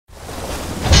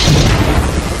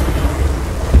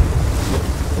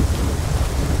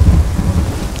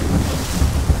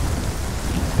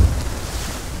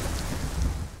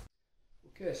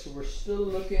still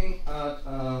looking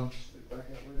at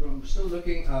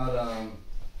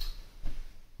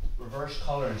reverse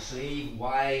collar and sleeve.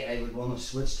 Why I would want to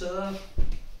switch to that?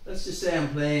 Let's just say I'm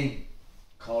playing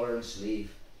collar and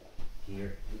sleeve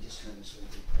here. We just turn this way.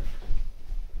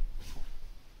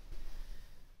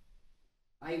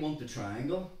 I want the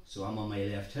triangle, so I'm on my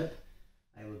left hip.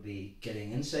 I would be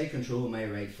getting inside control of my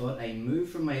right foot. I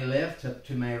move from my left hip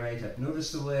to my right hip.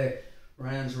 Notice the way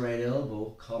Ryan's right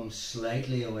elbow comes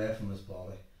slightly away from his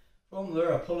body. From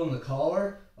there, I pull on the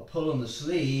collar, I pull on the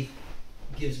sleeve.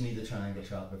 It gives me the triangle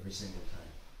trap every single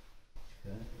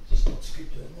time. Okay, just not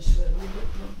scoot down this way a little bit.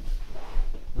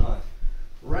 Now,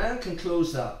 Ryan can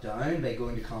close that down by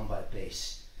going to combat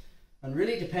base. And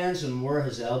really depends on where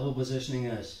his elbow positioning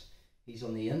is. He's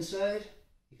on the inside.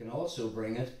 You can also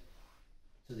bring it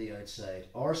to the outside,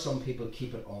 or some people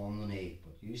keep it on the knee,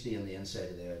 but usually on the inside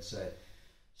of the outside.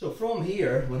 So from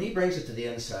here, when he brings it to the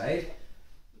inside,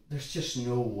 there's just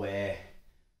no way,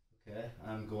 okay,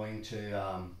 I'm going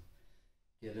to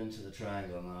get into the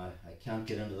triangle now. I can't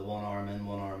get into the one arm in,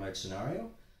 one arm out scenario.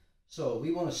 So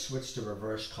we want to switch to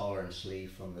reverse collar and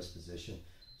sleeve from this position.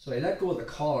 So I let go of the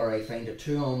collar, I find a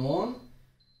 2-on-1,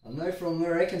 and now from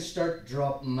there I can start to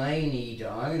drop my knee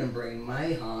down and bring my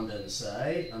hand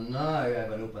inside, and now I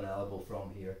have an open elbow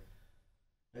from here.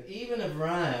 Now even if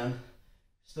Ryan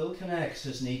still connects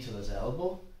his knee to his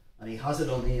elbow and he has it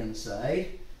on the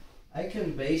inside, I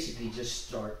can basically just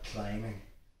start climbing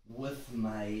with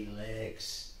my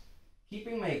legs,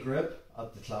 keeping my grip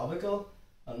at the clavicle,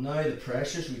 and now the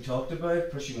pressures we talked about,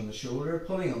 pushing on the shoulder,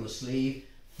 pulling on the sleeve,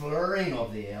 flaring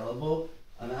of the elbow,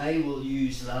 and I will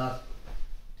use that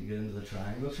to get into the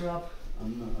triangle trap.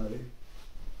 And now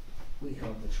we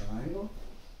have the triangle.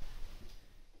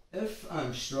 If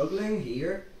I'm struggling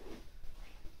here,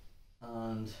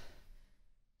 and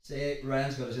say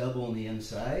Ryan's got his elbow on the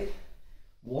inside,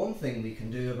 one thing we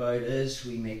can do about it is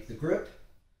we make the grip.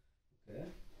 Okay,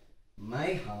 my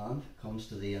hand comes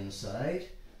to the inside.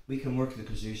 We can work the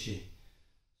kazushi.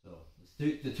 So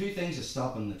the two things that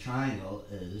stop in the triangle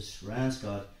is Ryan's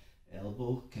got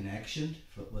elbow connection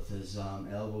with his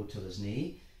elbow to his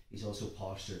knee. He's also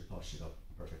postured up.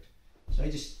 Perfect. So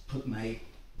I just put my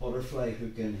butterfly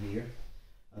hook in here,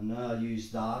 and now I'll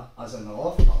use that as an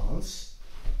off balance.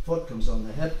 Foot comes on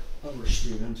the hip, and we're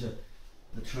straight into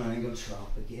the triangle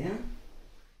trap again.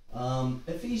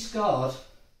 If he's got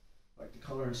like the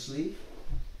collar and sleeve,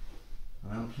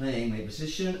 and I'm playing my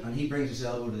position, and he brings his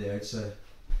elbow to the outside.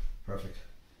 Perfect.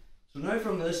 So now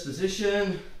from this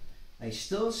position, I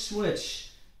still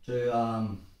switch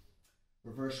to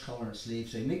reverse collar and sleeve.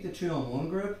 So I make the 2-on-1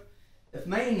 grip. If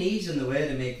my knee's in the way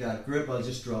to make that grip, I'll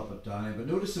just drop it down. But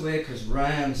notice the way, because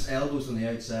Ryan's elbow's on the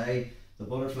outside, the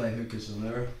butterfly hook is in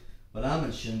there, but I'm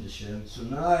in shin to shin. So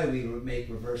now we make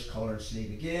reverse collar and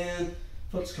sleeve again.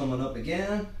 Foot's coming up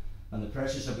again, and the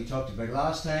pressures that we talked about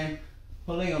last time,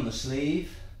 pulling on the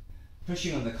sleeve,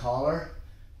 pushing on the collar,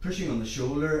 pushing on the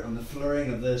shoulder, and the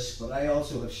flaring of this, but I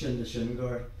also have shin to shin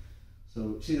guard.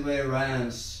 So see the way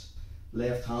Ryan's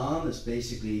left hand is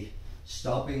basically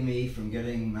stopping me from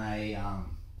getting my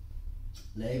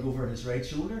leg over his right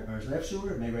shoulder, or his left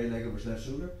shoulder, my right leg over his left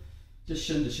shoulder. Just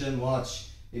shin to shin, watch.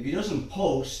 If he doesn't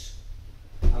post,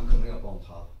 I'm coming up on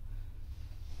top.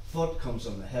 Foot comes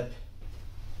on the hip,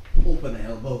 open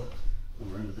elbow,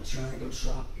 and we're into the triangle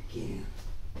trap again,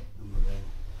 and we're in.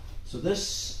 So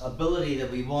this ability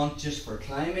that we want just for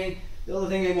climbing. The other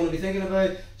thing I want to be thinking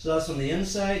about, so that's on the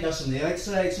inside, that's on the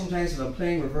outside. Sometimes if I'm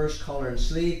playing reverse collar and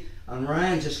sleeve, and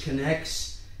Ryan just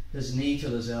connects his knee to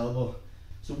his elbow.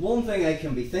 So one thing I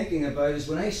can be thinking about is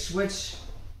when I switch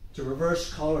to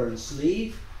reverse collar and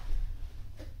sleeve,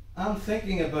 I'm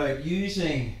thinking about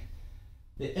using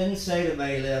the inside of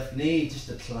my left knee just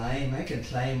to climb. I can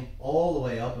climb all the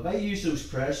way up. If I use those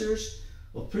pressures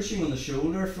of pushing on the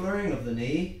shoulder, flaring of the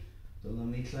knee, don't let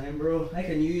me climb, bro, I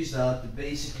can use that to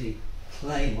basically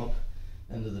climb up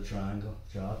into the triangle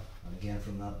trap. And again,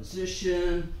 from that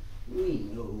position, we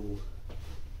know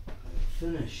how to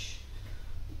finish.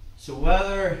 So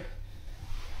whether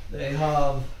they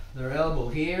have their elbow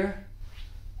here,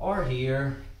 or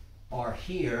here, or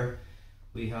here,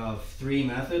 we have three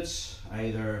methods.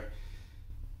 Either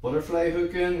butterfly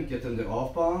hooking, get them to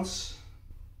off balance,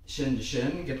 shin to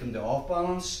shin, get them to off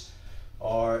balance,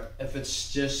 or if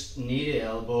it's just knee to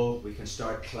elbow, we can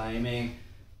start climbing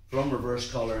from reverse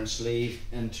collar and sleeve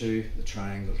into the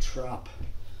triangle trap.